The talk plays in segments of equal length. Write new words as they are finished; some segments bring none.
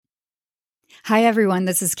Hi, everyone.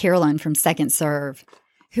 This is Carolyn from Second Serve.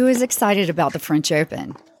 Who is excited about the French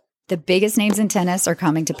Open? The biggest names in tennis are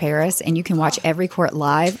coming to Paris, and you can watch every court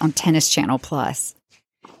live on Tennis Channel Plus.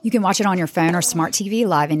 You can watch it on your phone or smart TV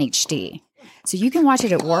live in HD. So you can watch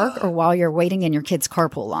it at work or while you're waiting in your kid's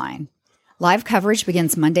carpool line. Live coverage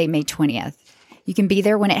begins Monday, May 20th. You can be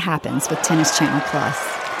there when it happens with Tennis Channel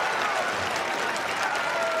Plus.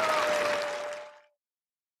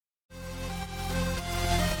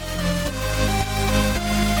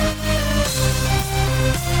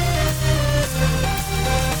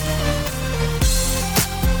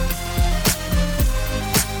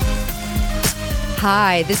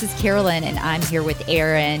 Hi, this is Carolyn, and I'm here with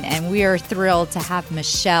Aaron, and we are thrilled to have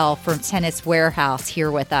Michelle from Tennis Warehouse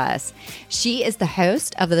here with us. She is the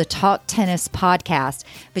host of the Talk Tennis podcast,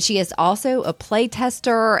 but she is also a play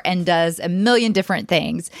tester and does a million different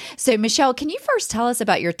things. So, Michelle, can you first tell us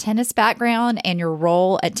about your tennis background and your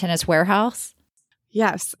role at Tennis Warehouse?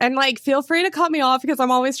 Yes. And feel free to cut me off because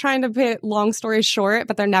I'm always trying to put long stories short,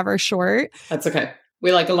 but they're never short. That's okay.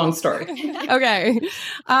 We like a long story. Okay.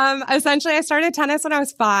 Essentially, I started tennis when I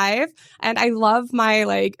was 5, and I love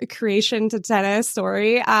my creation to tennis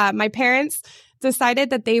story. My parents decided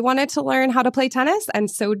that they wanted to learn how to play tennis, and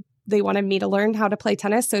so they wanted me to learn how to play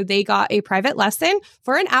tennis. So they got a private lesson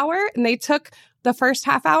for an hour, and they took the first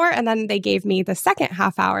half hour, and then they gave me the second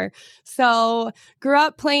half hour. So grew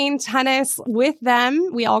up playing tennis with them.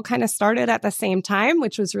 We all kind of started at the same time,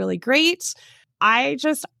 which was really great. I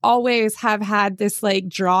just always have had this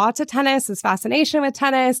draw to tennis, this fascination with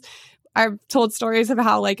tennis. I've told stories of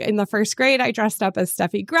how in the first grade, I dressed up as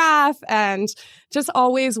Steffi Graf and just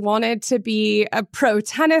always wanted to be a pro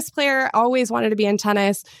tennis player, always wanted to be in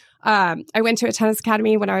tennis. I went to a tennis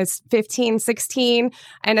academy when I was 15, 16,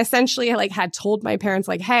 and essentially had told my parents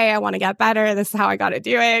hey, I want to get better. This is how I got to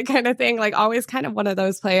do it kind of thing. Always kind of one of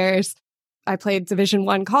those players. I played Division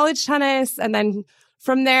I college tennis, and then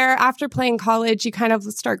from there, after playing college, you kind of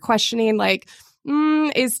start questioning,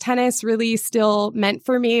 is tennis really still meant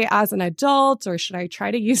for me as an adult, or should I try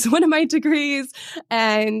to use one of my degrees?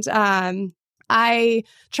 And I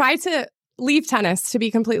tried to leave tennis, to be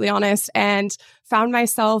completely honest, and found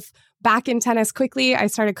myself back in tennis quickly. I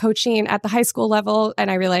started coaching at the high school level, and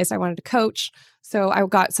I realized I wanted to coach. So I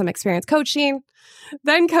got some experience coaching,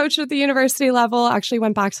 then coached at the university level, actually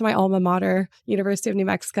went back to my alma mater, University of New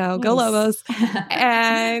Mexico, Go Lobos.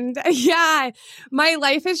 And yeah, my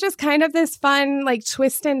life is just kind of this fun,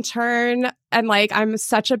 twist and turn. And I'm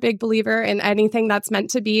such a big believer in anything that's meant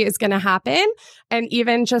to be is going to happen. And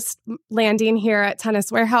even just landing here at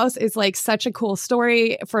Tennis Warehouse is such a cool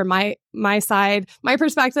story for my side, my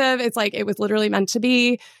perspective. It's it was literally meant to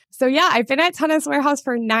be. So yeah, I've been at Tennis Warehouse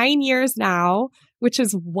for 9 years now, which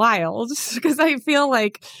is wild because I feel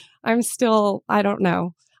I'm still, I don't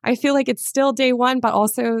know. I feel it's still day one, but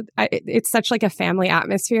also it's such a family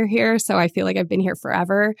atmosphere here. So I feel I've been here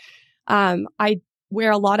forever. I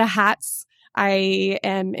wear a lot of hats. I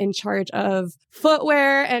am in charge of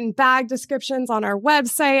footwear and bag descriptions on our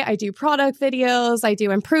website. I do product videos. I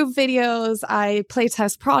do improve videos. I play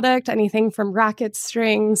test product, anything from rackets,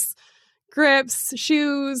 strings, grips,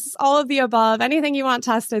 shoes, all of the above. Anything you want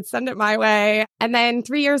tested, send it my way. And then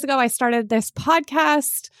 3 years ago, I started this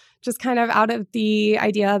podcast, just kind of out of the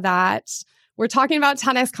idea that we're talking about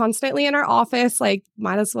tennis constantly in our office.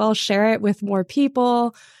 Might as well share it with more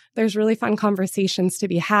people. There's really fun conversations to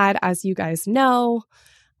be had, as you guys know.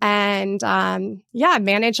 And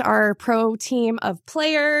manage our pro team of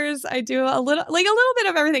players. I do a little bit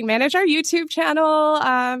of everything. Manage our YouTube channel.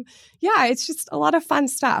 It's just a lot of fun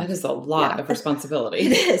stuff. It is a lot of responsibility.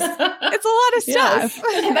 It is. It's a lot of stuff.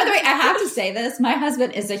 Yes. And by the way, I have to say this. My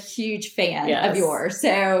husband is a huge fan of yours.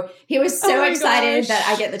 So he was so excited that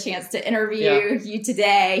I get the chance to interview you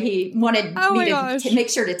today. He wanted me to make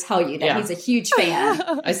sure to tell you that he's a huge fan.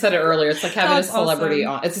 I said it earlier. It's like having a celebrity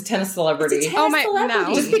on. It's a tennis celebrity. It's a tennis celebrity.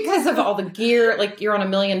 No. Just because of all the gear, you're on a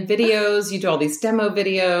million videos, you do all these demo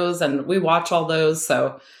videos, and we watch all those.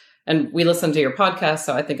 So, and we listen to your podcast.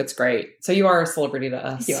 So I think it's great. So you are a celebrity to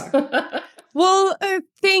us. You are. Well,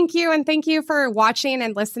 thank you. And thank you for watching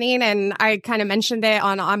and listening. And I kind of mentioned it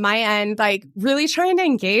on my end, really trying to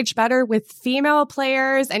engage better with female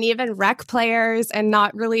players and even rec players and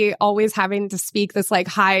not really always having to speak this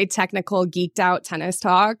high technical geeked out tennis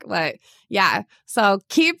talk. But yeah, so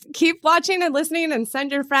keep watching and listening and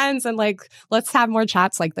send your friends and let's have more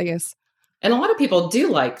chats like this. And a lot of people do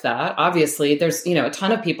like that. Obviously, there's, a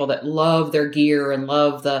ton of people that love their gear and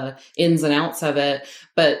love the ins and outs of it.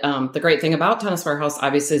 But the great thing about Tennis Warehouse,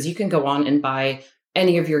 obviously, is you can go on and buy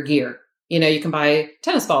any of your gear. you can buy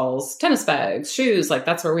tennis balls, tennis bags, shoes. Like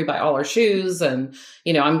that's where we buy all our shoes. And,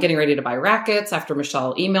 I'm getting ready to buy rackets after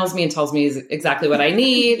Michelle emails me and tells me exactly what I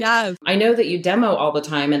need. Yes. I know that you demo all the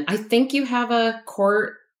time. And I think you have a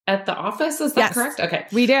court at the office. Is that correct? Okay.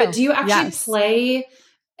 We do. But do you actually play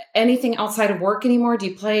anything outside of work anymore? Do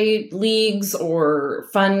you play leagues or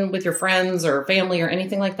fun with your friends or family or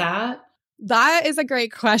anything like that? That is a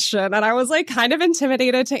great question. And I was like kind of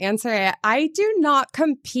intimidated to answer it. I do not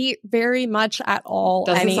compete very much at all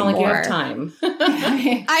anymore. Doesn't sound like you have time.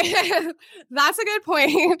 That's a good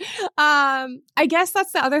point. I guess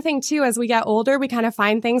that's the other thing too. As we get older, we kind of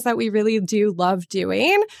find things that we really do love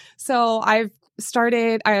doing. So I've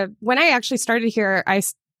started, when I actually started here, I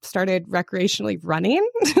started recreationally running.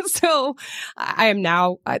 So I am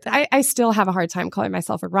now, I still have a hard time calling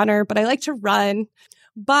myself a runner, but I like to run.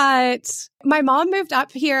 But my mom moved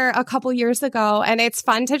up here a couple years ago, and it's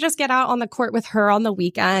fun to just get out on the court with her on the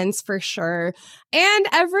weekends for sure. And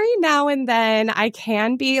every now and then I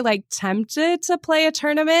can be like tempted to play a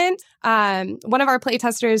tournament. One of our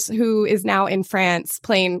playtesters who is now in France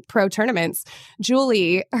playing pro tournaments,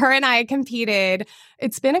 Julie, her and I competed.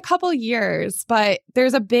 It's been a couple years, but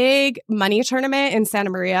there's a big money tournament in Santa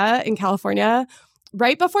Maria in California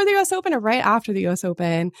right before the US Open or right after the US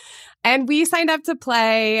Open. And we signed up to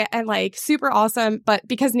play and like super awesome. But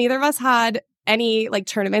because neither of us had any like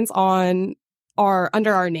tournaments under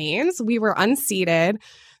our names, we were unseeded.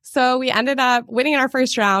 So we ended up winning in our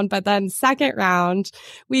first round, but then second round,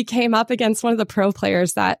 we came up against one of the pro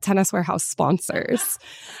players that Tennis Warehouse sponsors.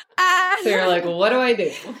 So you're like, well, what do I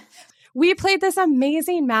do? We played this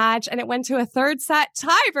amazing match and it went to a third set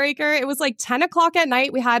tiebreaker. It was like 10 o'clock at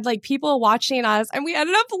night. We had like people watching us and we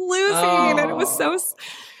ended up losing. And it was so,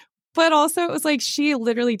 but also it was like, she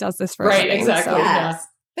literally does this for right, a living. exactly. So. Yes.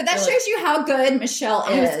 But that shows you how good Michelle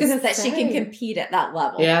is, that she can compete at that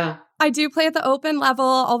level. Yeah. I do play at the open level,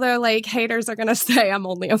 although like haters are going to say I'm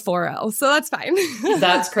only a 4-0. So that's fine.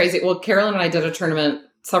 That's crazy. Well, Carolyn and I did a tournament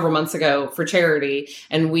several months ago for charity,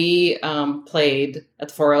 and we played at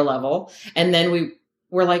the 4-0 level. And then we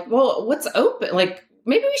were like, well, what's open? Like,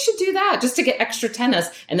 maybe we should do that just to get extra tennis.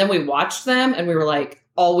 And then we watched them and we were like,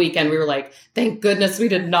 all weekend, we were like, thank goodness we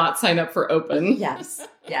did not sign up for open. Yes.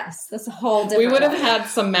 That's a whole different We would have had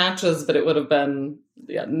some matches, but it would have been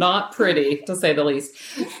not pretty, to say the least.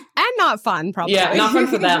 And not fun, probably. Yeah, not fun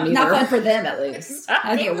for them either. Not fun for them, at least.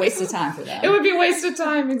 That'd be a waste of time for them. It would be a waste of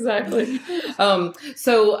time, exactly.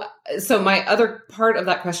 So my other part of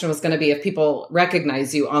that question was going to be if people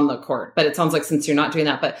recognize you on the court, but it sounds like since you're not doing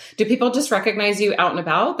that, but do people just recognize you out and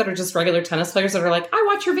about that are just regular tennis players that are like, I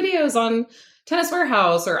watch your videos on Tennis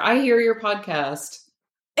Warehouse, or I hear your podcast?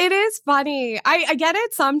 It is funny. I get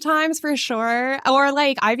it sometimes for sure. Or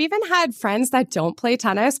like I've even had friends that don't play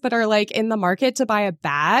tennis, but are like in the market to buy a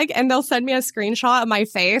bag, and they'll send me a screenshot of my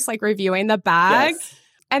face, like reviewing the bag. Yes.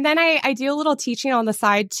 And then I do a little teaching on the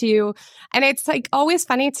side too. And it's like always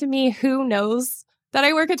funny to me who knows that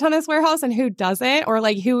I work at Tennis Warehouse and who doesn't, or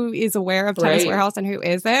like who is aware of Tennis Warehouse and who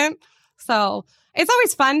isn't. So it's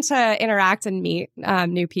always fun to interact and meet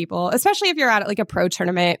new people, especially if you're at like a pro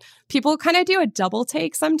tournament. People kind of do a double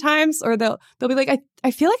take sometimes, or they'll be like,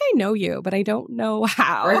 I feel like I know you, but I don't know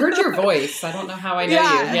how. Or I heard your voice. I don't know how I know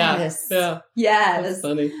you. Yes. Yeah. That's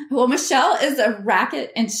funny. Well, Michelle is a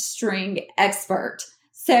racket and string expert.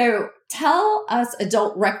 So tell us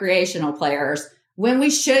adult recreational players when we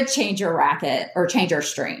should change your racket or change our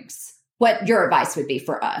strings, what your advice would be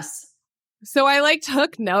for us. So I like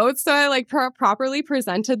took notes. So I like properly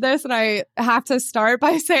presented this, and I have to start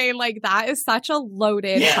by saying like that is such a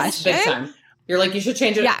loaded question. Big time. You're like, you should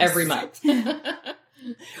change it every month.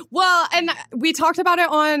 Well, and we talked about it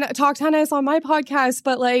on Talk Tennis on my podcast,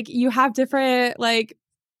 but like you have different like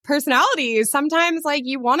personalities. Sometimes like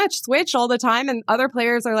you want to switch all the time, and other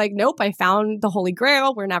players are like, nope, I found the Holy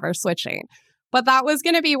Grail. We're never switching. But that was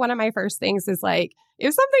going to be one of my first things is like,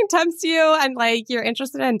 if something tempts you and like you're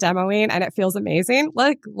interested in demoing and it feels amazing,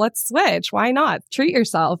 like let's switch. Why not? Treat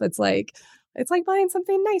yourself. It's like buying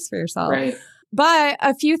something nice for yourself. Right. But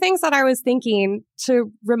a few things that I was thinking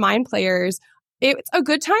to remind players, it's a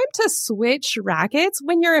good time to switch rackets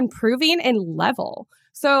when you're improving in level.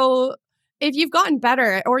 So if you've gotten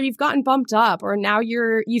better or you've gotten bumped up, or now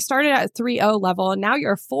you started at 3-0 level and now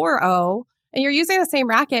you're 4-0 and you're using the same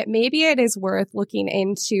racket, maybe it is worth looking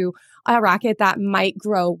into a racket that might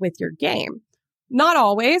grow with your game. Not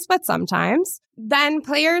always, but sometimes. Then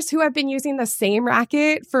players who have been using the same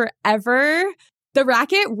racket forever, the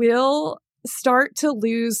racket will start to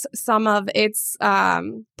lose some of its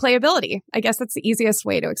playability. I guess that's the easiest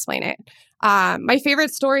way to explain it. My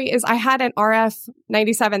favorite story is I had an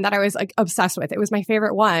RF97 that I was like obsessed with. It was my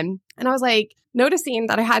favorite one. And I was like noticing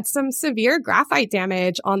that I had some severe graphite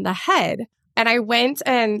damage on the head. And I went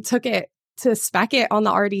and took it to spec it on the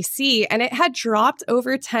RDC, and it had dropped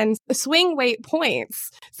over 10 swing weight points.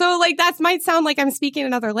 So like that might sound like I'm speaking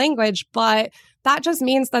another language, but that just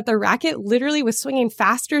means that the racket literally was swinging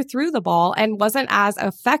faster through the ball and wasn't as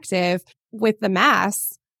effective with the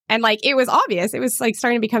mass. And like, it was obvious. It was like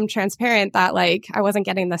starting to become transparent that like I wasn't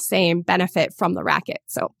getting the same benefit from the racket.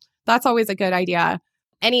 So that's always a good idea.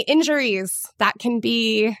 Any injuries, that can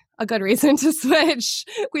be a good reason to switch.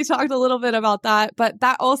 We talked a little bit about that, but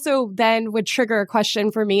that also then would trigger a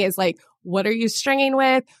question for me is like, what are you stringing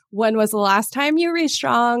with? When was the last time you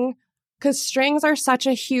restrung? Because strings are such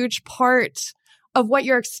a huge part of what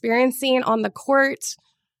you're experiencing on the court.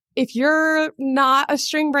 If you're not a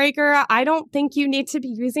string breaker, I don't think you need to be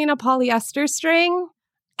using a polyester string.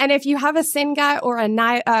 And if you have a syn gut or a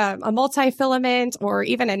multi-filament or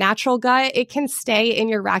even a natural gut, it can stay in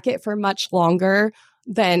your racket for much longer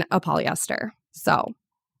than a polyester. So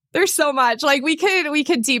there's so much. Like we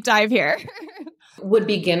could deep dive here. Would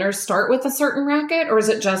beginners start with a certain racket, or is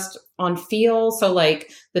it just on feel? So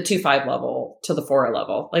like the 2.5 level to the 4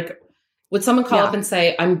 level, like would someone call up and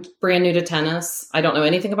say, I'm brand new to tennis, I don't know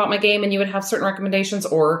anything about my game, and you would have certain recommendations?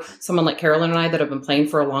 Or someone like Carolyn and I that have been playing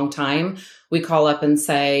for a long time, we call up and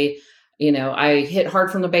say, you know, I hit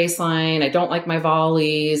hard from the baseline, I don't like my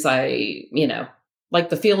volleys, I, you know, like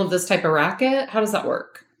the feel of this type of racket. How does that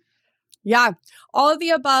work? Yeah, all of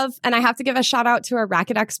the above. And I have to give a shout out to our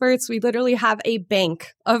racket experts. We literally have a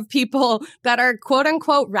bank of people that are quote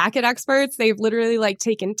unquote racket experts. They've literally like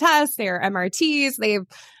taken tests. They are MRTs.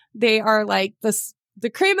 They are like the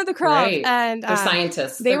cream of the crop. Right. And they're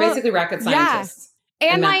scientists. They're basically racket scientists.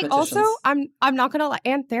 Yeah. And like also, I'm not gonna lie,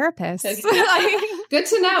 and therapists. Good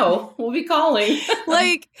to know. We'll be calling.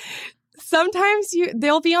 Like sometimes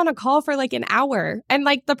they'll be on a call for like an hour, and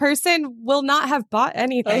like the person will not have bought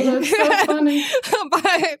anything. Oh, that's so funny.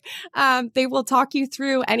 But they will talk you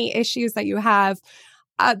through any issues that you have.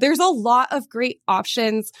 There's a lot of great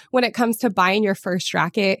options when it comes to buying your first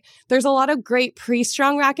racket. There's a lot of great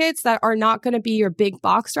pre-strung rackets that are not going to be your big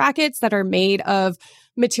box rackets that are made of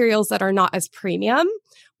materials that are not as premium.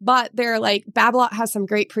 But they're like, Babolat has some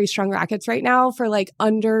great pre-strung rackets right now for like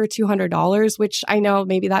under $200, which I know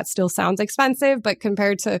maybe that still sounds expensive, but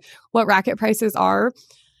compared to what racket prices are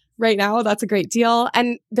right now, that's a great deal.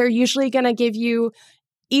 And they're usually going to give you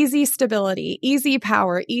easy stability, easy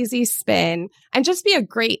power, easy spin, and just be a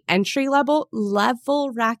great entry level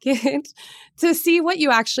racket to see what you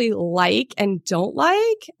actually like and don't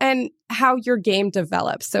like and how your game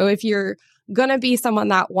develops. So if you're going to be someone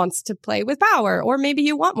that wants to play with power, or maybe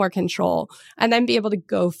you want more control, and then be able to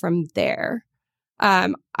go from there.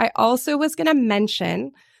 I also was going to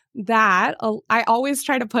mention that I always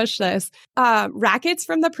try to push this. Rackets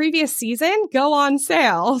from the previous season go on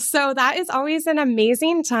sale. So that is always an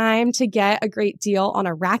amazing time to get a great deal on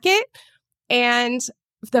a racket. And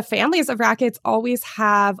the families of rackets always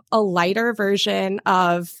have a lighter version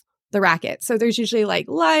of the racket. So there's usually like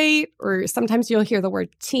light, or sometimes you'll hear the word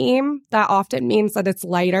team. That often means that it's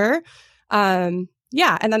lighter. And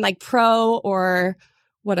then like pro or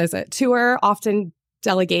tour often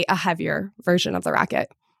delegate a heavier version of the racket.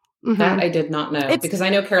 Mm-hmm. That I did not know, because I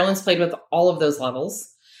know Carolyn's played with all of those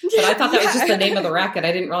levels, but I thought that was just the name of the racket.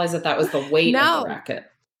 I didn't realize that was the weight of the racket.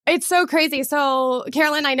 It's so crazy. So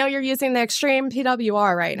Carolyn, I know you're using the Extreme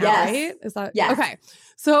PWR right now, right? Is that okay?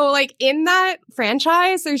 So like in that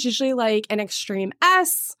franchise, there's usually like an Extreme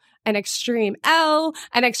S, an Extreme L,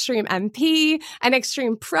 an Extreme MP, an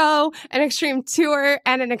Extreme Pro, an Extreme Tour,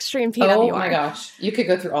 and an Extreme PWR. Oh my gosh. You could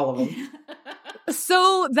go through all of them.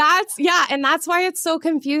 So and that's why it's so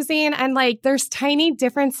confusing. And like, there's tiny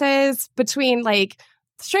differences between like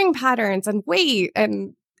string patterns and weight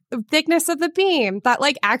and thickness of the beam that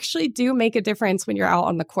like actually do make a difference when you're out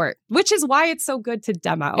on the court, which is why it's so good to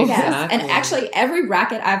demo. Yes. And actually every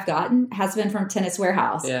racket I've gotten has been from Tennis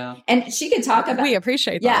Warehouse. Yeah. And she can talk about, we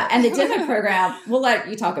appreciate that. Yeah. And the demo program, we'll let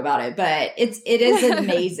you talk about it, but it is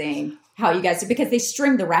amazing how you guys do, because they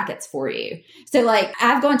string the rackets for you. So like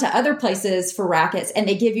I've gone to other places for rackets and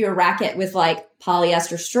they give you a racket with like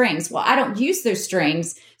polyester strings. Well, I don't use those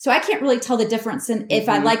strings, so I can't really tell the difference in if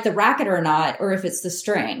I like the racket or not, or if it's the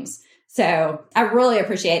strings. So I really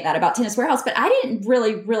appreciate that about Tennis Warehouse, but I didn't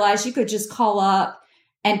really realize you could just call up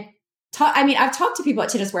and talk. I mean, I've talked to people at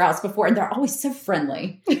Tennis Warehouse before and they're always so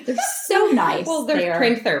friendly. They're so nice. Well, they're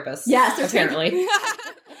trained therapists. Yes, apparently.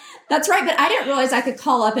 That's right. But I didn't realize I could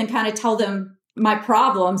call up and kind of tell them my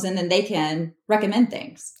problems and then they can recommend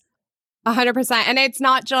things. 100%. And it's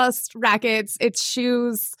not just rackets, it's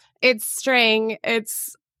shoes, it's string,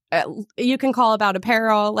 it's you can call about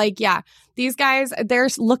apparel. Like, yeah, these guys, they're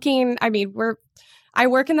looking, I mean, I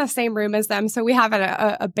work in the same room as them, so we have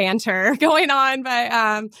a banter going on.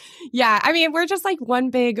 But yeah, I mean, we're just like one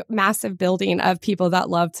big, massive building of people that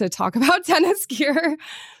love to talk about tennis gear.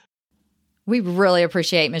 We really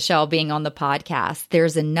appreciate Michelle being on the podcast.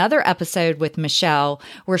 There's another episode with Michelle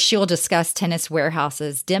where she'll discuss Tennis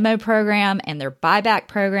Warehouse's demo program and their buyback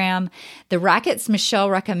program, the rackets Michelle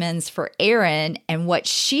recommends for Erin and what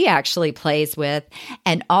she actually plays with.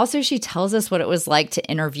 And also she tells us what it was like to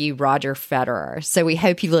interview Roger Federer. So we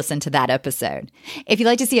hope you listen to that episode. If you'd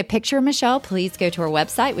like to see a picture of Michelle, please go to our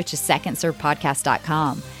website, which is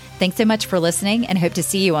secondservepodcast.com. Thanks so much for listening and hope to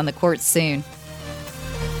see you on the courts soon.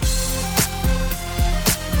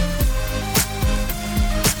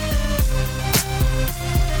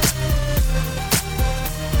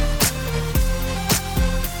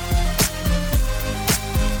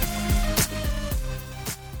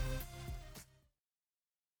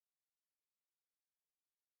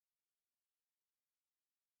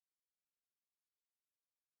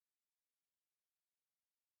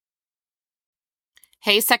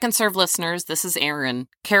 Hey, Second Serve listeners, this is Erin.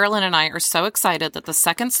 Carolyn and I are so excited that the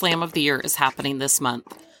second slam of the year is happening this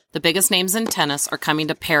month. The biggest names in tennis are coming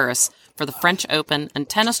to Paris for the French Open, and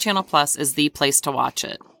Tennis Channel Plus is the place to watch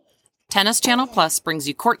it. Tennis Channel Plus brings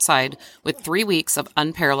you courtside with 3 weeks of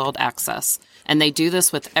unparalleled access, and they do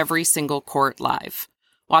this with every single court live.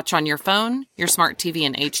 Watch on your phone, your smart TV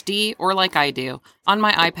in HD, or like I do, on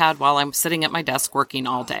my iPad while I'm sitting at my desk working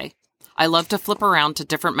all day. I love to flip around to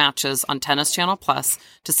different matches on Tennis Channel Plus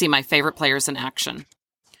to see my favorite players in action.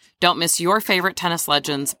 Don't miss your favorite tennis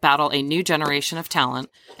legends battle a new generation of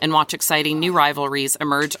talent and watch exciting new rivalries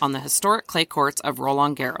emerge on the historic clay courts of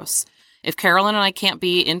Roland Garros. If Carolyn and I can't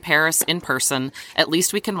be in Paris in person, at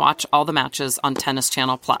least we can watch all the matches on Tennis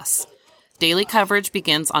Channel Plus. Daily coverage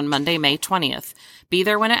begins on Monday, May 20th. Be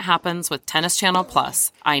there when it happens with Tennis Channel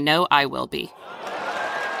Plus. I know I will be.